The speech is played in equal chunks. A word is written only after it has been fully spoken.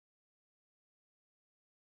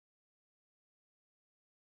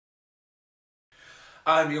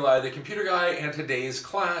I'm Eli the Computer Guy, and today's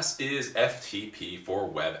class is FTP for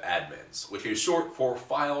Web Admins, which is short for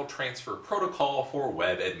File Transfer Protocol for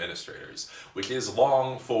Web Administrators, which is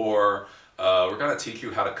long for, we're going to teach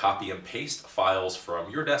you how to copy and paste files from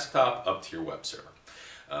your desktop up to your web server.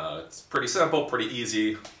 It's pretty simple, pretty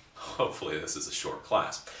easy. Hopefully this is a short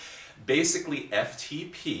class. Basically,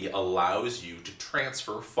 FTP allows you to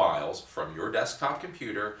transfer files from your desktop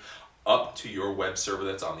computer up to your web server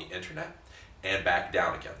that's on the internet and back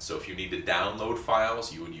down again. So if you need to download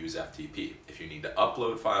files, you would use FTP. If you need to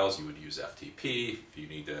upload files, you would use FTP. If you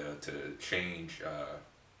need to change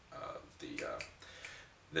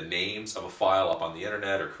the names of a file up on the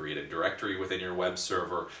internet or create a directory within your web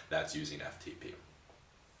server, that's using FTP.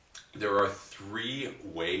 There are three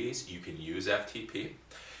ways you can use FTP.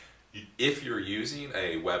 If you're using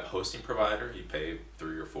a web hosting provider, you pay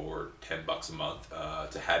 $3 or $4, $10 a month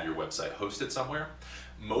to have your website hosted somewhere.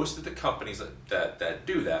 Most of the companies that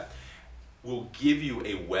do that will give you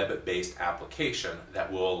a web-based application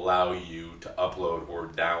that will allow you to upload or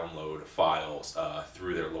download files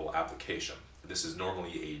through their little application. This is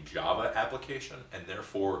normally a Java application, and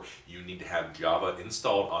therefore you need to have Java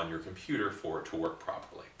installed on your computer for it to work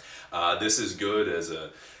properly. This is good as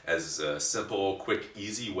a simple, quick,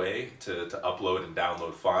 easy way to upload and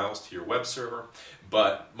download files to your web server,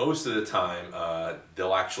 but most of the time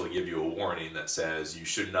they'll actually give you a warning that says you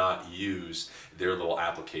should not use their little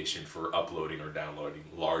application for uploading or downloading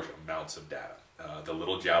large amounts of data. The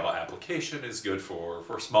little Java application is good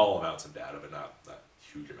for small amounts of data, but not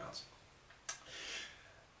huge amounts.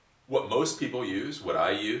 What most people use, what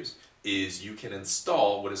I use, is you can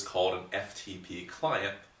install what is called an FTP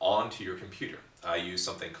client onto your computer. I use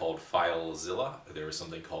something called Filezilla. There is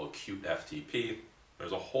something called QFTP.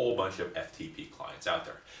 There's a whole bunch of FTP clients out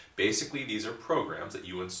there. Basically, these are programs that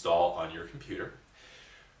you install on your computer.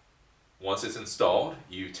 Once it's installed,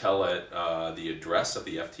 you tell it the address of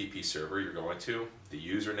the FTP server you're going to, the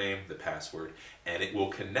username, the password, and it will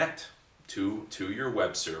connect to your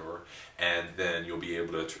web server, and then you'll be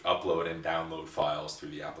able to upload and download files through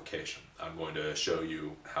the application. I'm going to show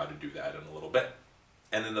you how to do that in a little bit.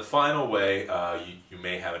 And then the final way you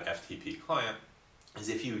may have an FTP client is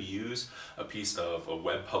if you use a piece of a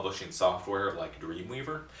web publishing software like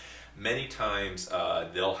Dreamweaver. Many times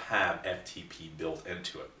they'll have FTP built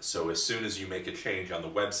into it. So as soon as you make a change on the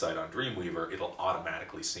website on Dreamweaver, it'll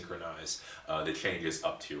automatically synchronize the changes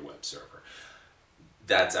up to your web server.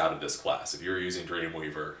 That's out of this class. If you're using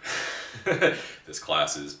Dreamweaver, this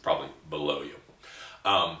class is probably below you.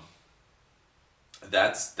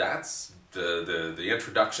 That's the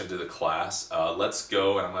introduction to the class. Let's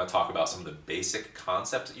go, and I'm going to talk about some of the basic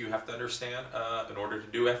concepts that you have to understand in order to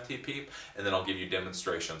do FTP, and then I'll give you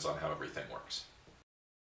demonstrations on how everything works.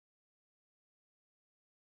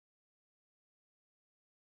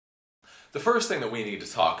 The first thing that we need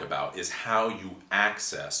to talk about is how you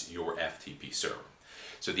access your FTP server.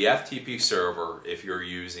 So the FTP server, if you're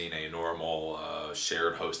using a normal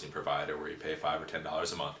shared hosting provider where you pay $5 or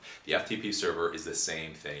 $10 a month, the FTP server is the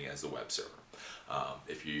same thing as the web server.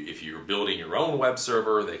 If you're building your own web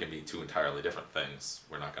server, they can be two entirely different things.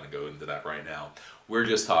 We're not going to go into that right now. We're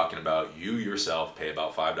just talking about you yourself pay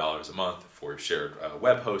about $5 a month for shared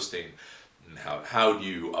web hosting, and how do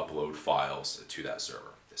you upload files to that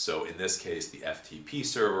server. So in this case, the FTP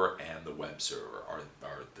server and the web server are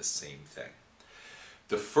the same thing.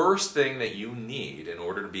 The first thing that you need in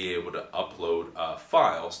order to be able to upload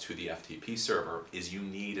files to the FTP server is you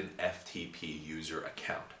need an FTP user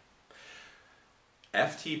account.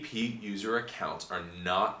 FTP user accounts are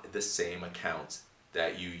not the same accounts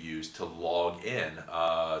that you use to log in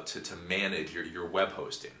to manage your web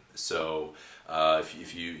hosting. So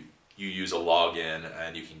if you use a login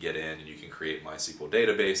and you can get in and you can create MySQL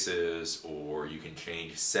databases, or you can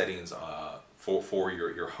change settings for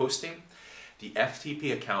your hosting, the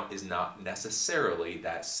FTP account is not necessarily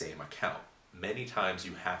that same account. Many times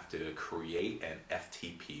you have to create an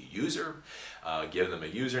FTP user, give them a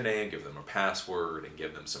username, give them a password, and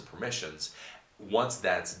give them some permissions. Once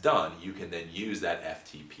that's done, you can then use that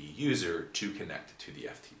FTP user to connect to the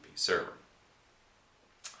FTP server.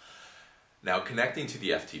 Now, connecting to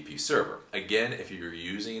the FTP server, again, if you're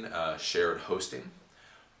using shared hosting,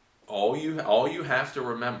 all you have to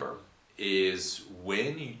remember is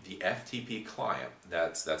when the FTP client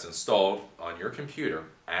that's installed on your computer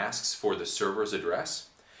asks for the server's address,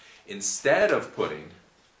 instead of putting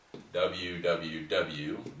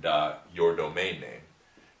www.yourdomain name,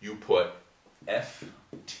 you put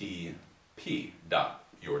ftp.yourdomain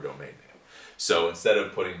name. So instead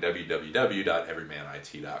of putting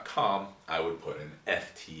www.everymanit.com, I would put in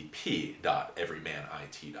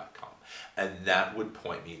ftp.everymanit.com. And that would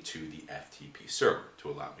point me to the FTP server to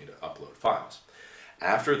allow me to upload files.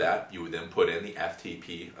 After that, you would then put in the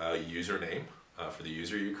FTP username for the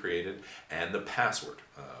user you created and the password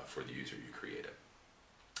for the user you created.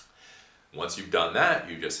 Once you've done that,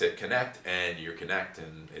 you just hit connect and you're connected,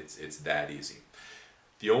 and it's that easy.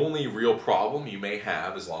 The only real problem you may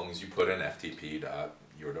have, as long as you put in FTP.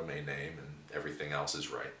 Your domain name and everything else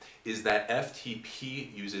is right, is that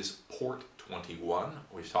FTP uses port 21.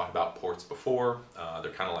 We've talked about ports before.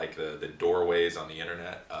 They're kind of like the doorways on the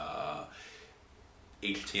internet.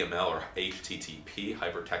 HTML or HTTP,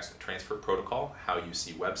 Hypertext Transfer Protocol, how you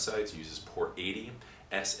see websites, uses port 80.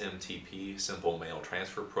 SMTP, Simple Mail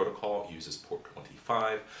Transfer Protocol, uses port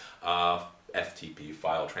 25. FTP,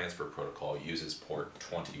 File Transfer Protocol, uses port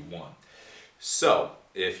 21. So,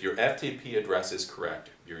 if your FTP address is correct,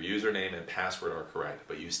 your username and password are correct,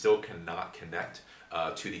 but you still cannot connect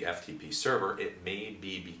to the FTP server, it may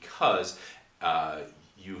be because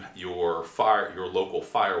your local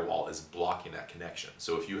firewall is blocking that connection.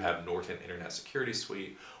 So if you have Norton Internet Security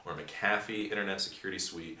Suite or McAfee Internet Security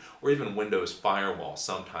Suite or even Windows Firewall,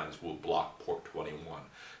 sometimes will block port 21.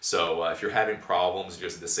 So if you're having problems,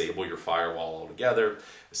 just disable your firewall altogether,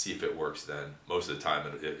 see if it works. Then most of the time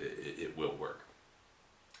it will work.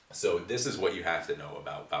 So this is what you have to know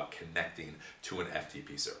about connecting to an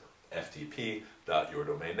FTP server. FTP.your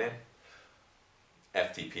domain name,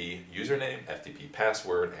 FTP username, FTP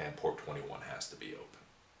password, and port 21 has to be open.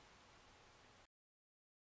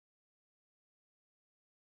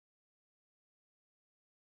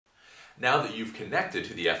 Now that you've connected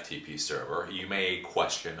to the FTP server, you may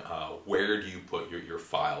question where do you put your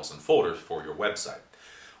files and folders for your website?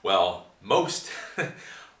 Well, most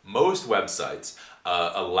websites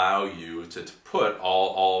allow you to put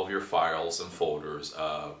all of your files and folders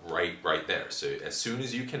right there. So as soon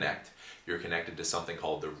as you connect, you're connected to something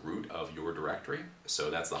called the root of your directory.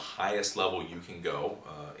 So that's the highest level you can go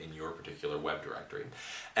in your particular web directory.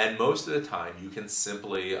 And most of the time you can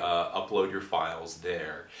simply upload your files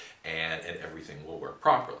there and everything will work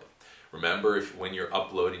properly. Remember, when you're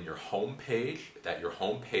uploading your home page, that your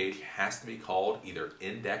home page has to be called either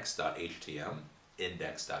index.htm,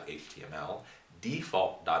 index.html,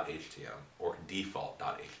 default.htm, or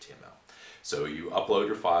default.html. So you upload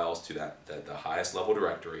your files to the highest level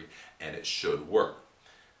directory and it should work.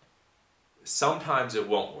 Sometimes it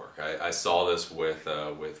won't work. I saw this with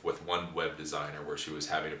one web designer where she was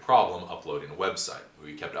having a problem uploading a website.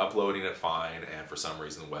 We kept uploading it fine, and for some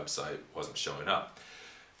reason the website wasn't showing up.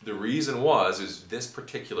 The reason is this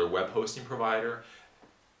particular web hosting provider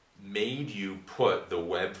made you put the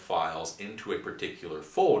web files into a particular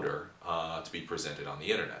folder to be presented on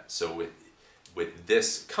the internet. So with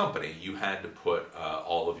this company, you had to put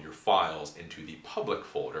all of your files into the public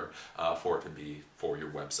folder for your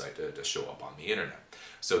website to show up on the internet.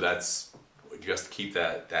 So just keep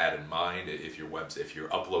that in mind if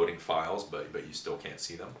you're uploading files but you still can't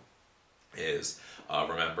see them.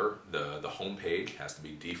 Remember, the home page has to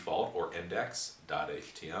be default or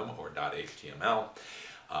index.htm or .html.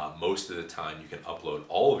 Most of the time you can upload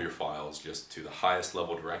all of your files just to the highest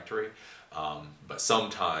level directory, but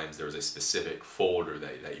sometimes there's a specific folder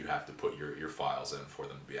that you have to put your files in for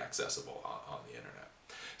them to be accessible on the internet.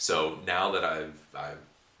 So now that I've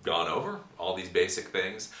gone over all these basic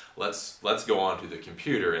things, let's go on to the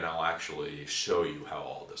computer and I'll actually show you how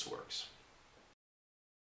all this works.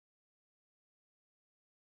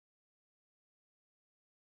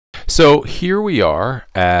 So here we are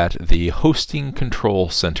at the hosting control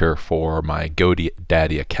center for my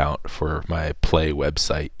GoDaddy account for my Play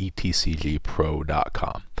website,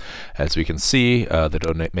 etcgpro.com. As we can see, the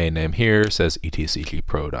domain name here says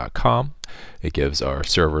etcgpro.com. It gives our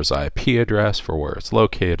server's IP address for where it's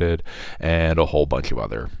located and a whole bunch of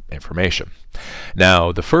other information.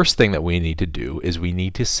 Now, the first thing that we need to do is we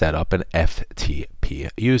need to set up an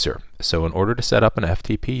FTP user. So in order to set up an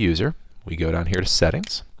FTP user, we go down here to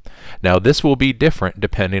Settings. Now this will be different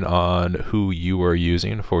depending on who you are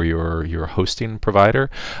using for your hosting provider.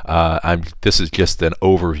 This is just an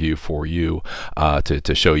overview for you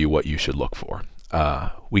to show you what you should look for.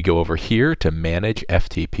 We go over here to Manage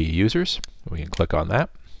FTP Users. We can click on that.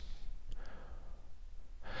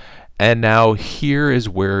 And now here is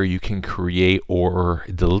where you can create or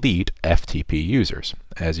delete FTP users.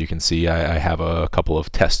 As you can see, I have a couple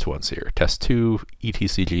of test ones here. Test 2,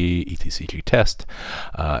 etcg test,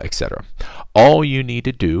 etc. All you need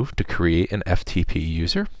to do to create an FTP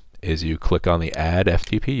user is you click on the Add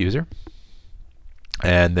FTP User.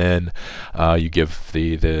 And then you give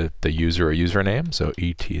the user a username, so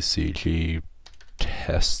etcg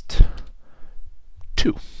test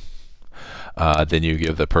 2. Then you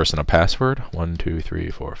give the person a password, 1 2 3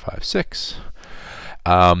 4 5 6.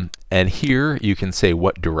 And here you can say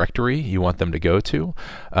what directory you want them to go to.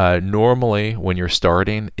 Normally, when you're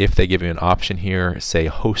starting, if they give you an option here, say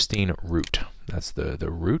hosting root. That's the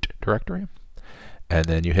root directory. And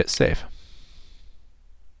then you hit save.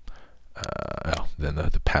 Then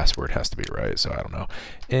the password has to be right, so I don't know.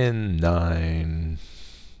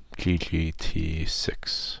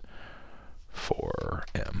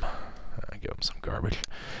 N9GGT64M. Give them some garbage.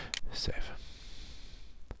 Save.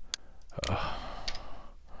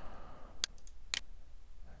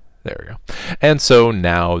 There we go. And so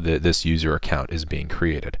now this user account is being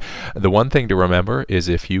created. The one thing to remember is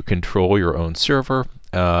if you control your own server,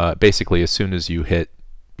 basically as soon as you hit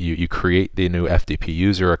you create the new FTP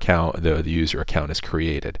user account, the user account is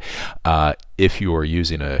created. If you are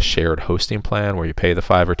using a shared hosting plan where you pay the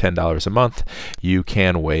 $5 or $10 a month, you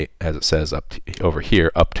can wait, as it says over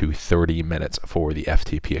here, up to 30 minutes for the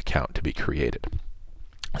FTP account to be created.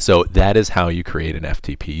 So that is how you create an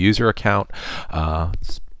FTP user account.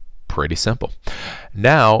 It's pretty simple.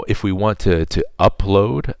 Now, if we want to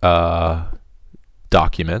upload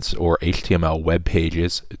documents or HTML web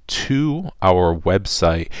pages to our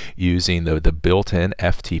website using the built-in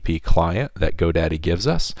FTP client that GoDaddy gives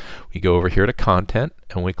us, we go over here to Content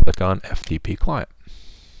and we click on FTP Client.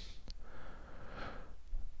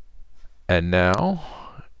 And now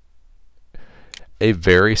a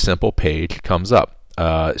very simple page comes up.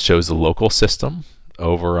 It shows the local system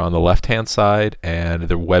over on the left-hand side and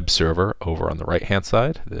the web server over on the right-hand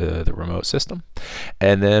side, the remote system.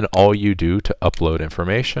 And then all you do to upload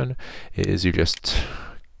information is you just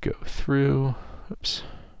go through. Oops,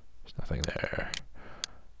 there's nothing there.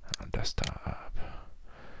 On desktop.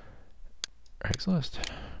 Craigslist.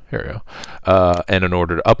 Here we go. And in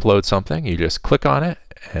order to upload something, you just click on it,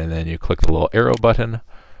 and then you click the little arrow button,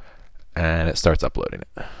 and it starts uploading it.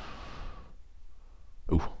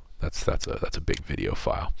 Ooh. That's a big video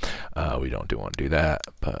file. We don't want to do that,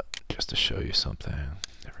 but just to show you something,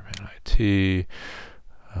 Everyman IT,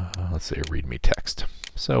 let's say readme text.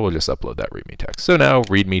 So we'll just upload that readme text. So now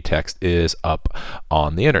readme text is up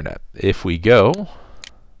on the internet. If we go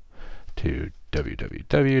to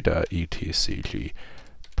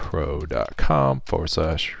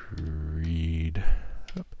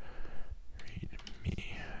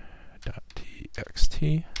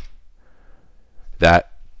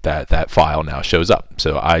that file now shows up.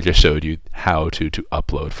 So I just showed you how to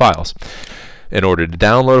upload files. In order to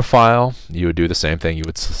download a file, you would do the same thing. You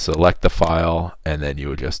would select the file, and then you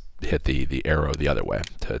would just hit the arrow the other way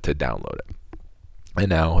to download it. And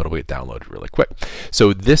now it'll get downloaded really quick.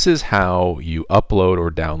 So this is how you upload or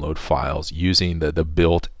download files using the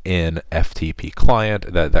built-in FTP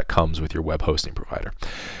client that comes with your web hosting provider.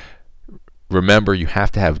 Remember, you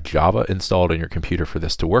have to have Java installed on your computer for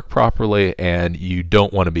this to work properly, and you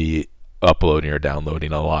don't want to be uploading or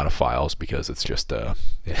downloading a lot of files because it's just a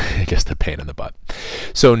pain in the butt.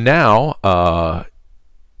 So now,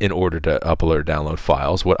 in order to upload or download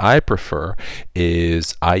files, what I prefer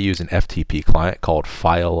is I use an FTP client called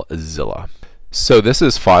Filezilla. So this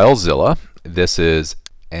is Filezilla. This is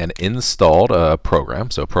an installed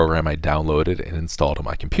program, so a program I downloaded and installed on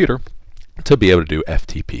my computer to be able to do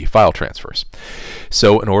FTP file transfers.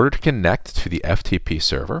 So in order to connect to the FTP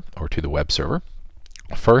server or to the web server,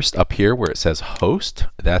 first up here where it says host,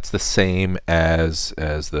 that's the same as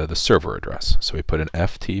the server address. So we put in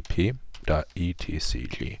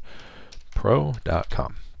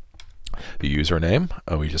ftp.etcgpro.com. The username,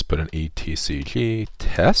 we just put an etcg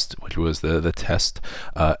test, which was the test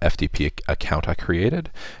FTP account I created,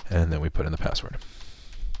 and then we put in the password.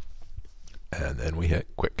 And then we hit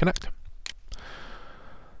quick connect.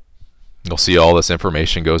 You'll see all this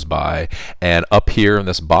information goes by, and up here in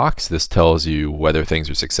this box, this tells you whether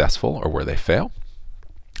things are successful or where they fail.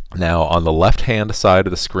 Now, on the left-hand side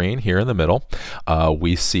of the screen, here in the middle,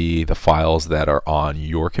 we see the files that are on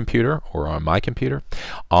your computer or on my computer.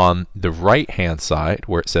 On the right-hand side,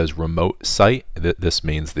 where it says remote site, this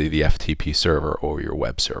means the FTP server or your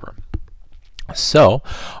web server. So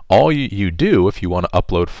all you do if you want to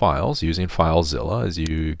upload files using Filezilla is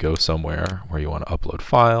you go somewhere where you want to upload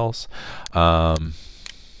files.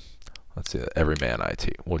 Let's see, Everyman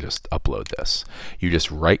IT. We'll just upload this. You just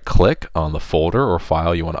right-click on the folder or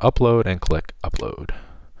file you want to upload and click Upload.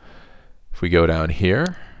 If we go down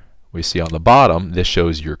here, we see on the bottom, this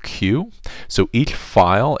shows your queue. So each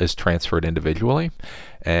file is transferred individually,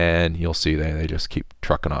 and you'll see they just keep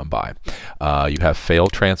trucking on by. You have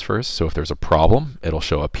failed transfers, so if there's a problem, it'll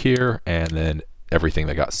show up here, and then everything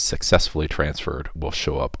that got successfully transferred will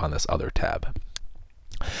show up on this other tab.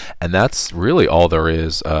 And that's really all there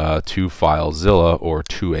is to Filezilla or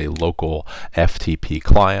to a local FTP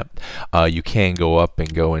client. You can go up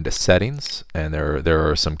and go into settings, and there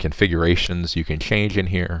are some configurations you can change in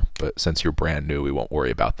here, but since you're brand new, we won't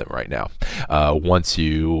worry about them right now. Once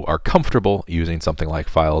you are comfortable using something like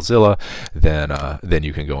Filezilla, then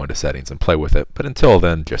you can go into settings and play with it. But until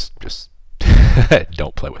then, just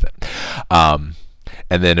don't play with it.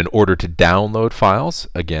 And then in order to download files,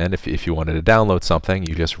 again, if you wanted to download something,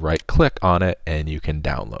 you just right-click on it and you can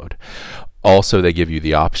download. Also, they give you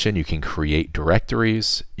the option, you can create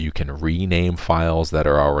directories, you can rename files that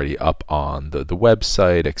are already up on the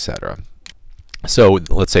website, etc. So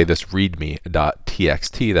let's say this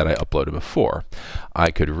readme.txt that I uploaded before.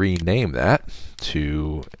 I could rename that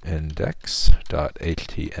to index.html.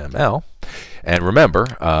 And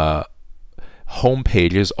remember, home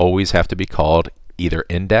pages always have to be called either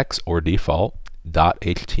index or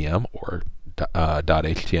default.htm or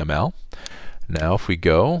 .html. Now if we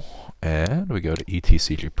go to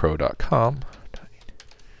etcgpro.com,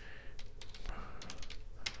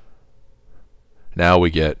 now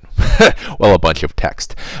we get, well, a bunch of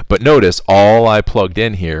text. But notice all I plugged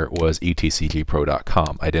in here was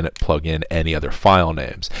etcgpro.com. I didn't plug in any other file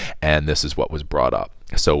names, and this is what was brought up.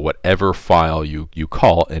 So whatever file you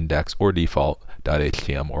call index or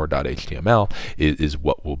default.htm or .html is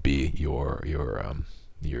what will be your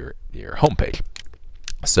home page.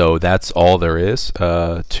 So that's all there is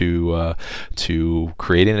to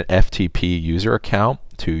creating an FTP user account,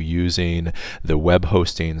 to using the web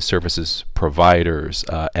hosting services provider's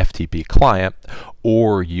FTP client,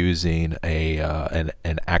 or using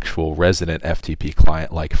an actual resident FTP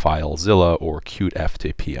client like Filezilla or Qt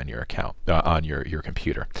FTP on your account on your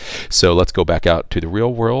computer. So let's go back out to the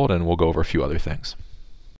real world and we'll go over a few other things.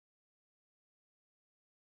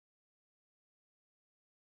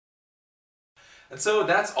 And so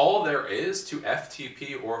that's all there is to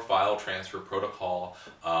FTP or file transfer protocol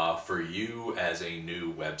for you as a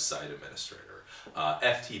new website administrator.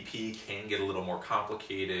 FTP can get a little more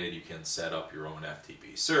complicated. You can set up your own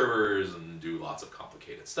FTP servers and do lots of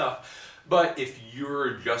complicated stuff. But if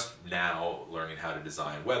you're just now learning how to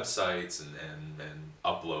design websites and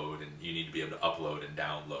upload, and you need to be able to upload and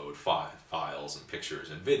download files and pictures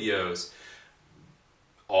and videos,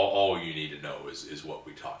 all you need to know is what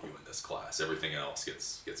we taught you in this class. Everything else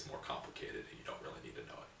gets more complicated and you don't really need to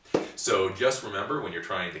know it. So just remember, when you're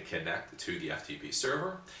trying to connect to the FTP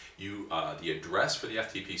server, the address for the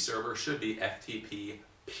FTP server should be FTP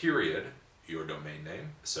period, your domain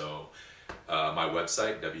name. So my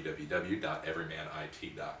website,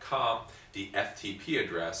 www.everymanit.com, the FTP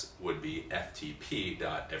address would be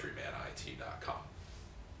ftp.everymanit.com.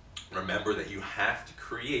 Remember that you have to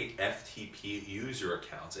create FTP user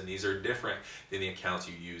accounts, and these are different than the accounts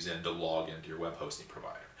you use to log into your web hosting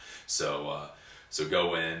provider. So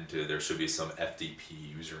go into, there should be some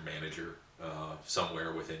FTP user manager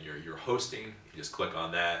somewhere within your hosting. You just click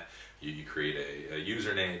on that, you create a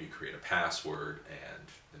username, you create a password, and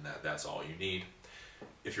that's all you need.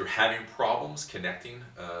 If you're having problems connecting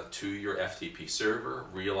to your FTP server,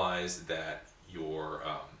 realize that your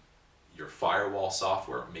firewall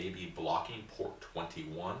software may be blocking port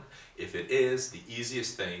 21. If it is, the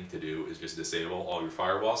easiest thing to do is just disable all your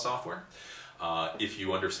firewall software. If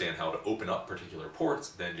you understand how to open up particular ports,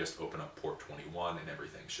 then just open up port 21 and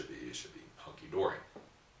everything should be hunky-dory.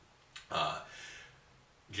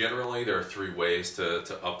 Generally, there are 3 ways to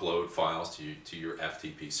upload files to your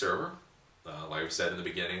FTP server. Like I said in the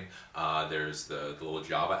beginning, there's the little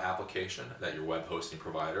Java application that your web hosting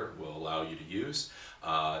provider will allow you to use.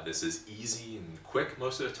 This is easy and quick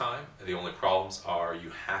most of the time. The only problems are you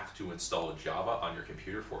have to install Java on your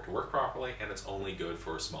computer for it to work properly, and it's only good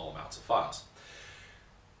for small amounts of files.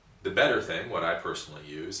 The better thing, what I personally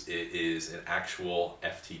use, is an actual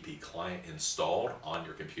FTP client installed on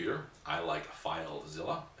your computer. I like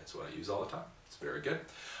Filezilla. That's what I use all the time. It's very good.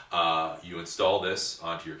 You install this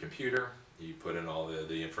onto your computer. You put in all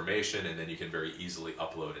the information, and then you can very easily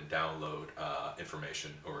upload and download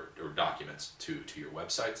information or documents to your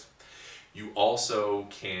websites. You also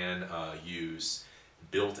can use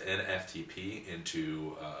built-in FTP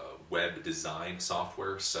into web design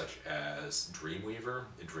software such as Dreamweaver.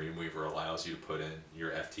 Dreamweaver allows you to put in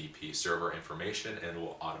your FTP server information and it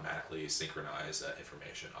will automatically synchronize that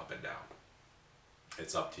information up and down.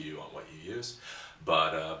 It's up to you on what you use,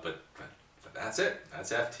 but that's it.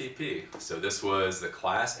 That's FTP. So this was the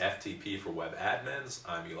class FTP for web admins.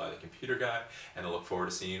 I'm Eli the Computer Guy, and I look forward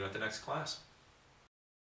to seeing you at the next class.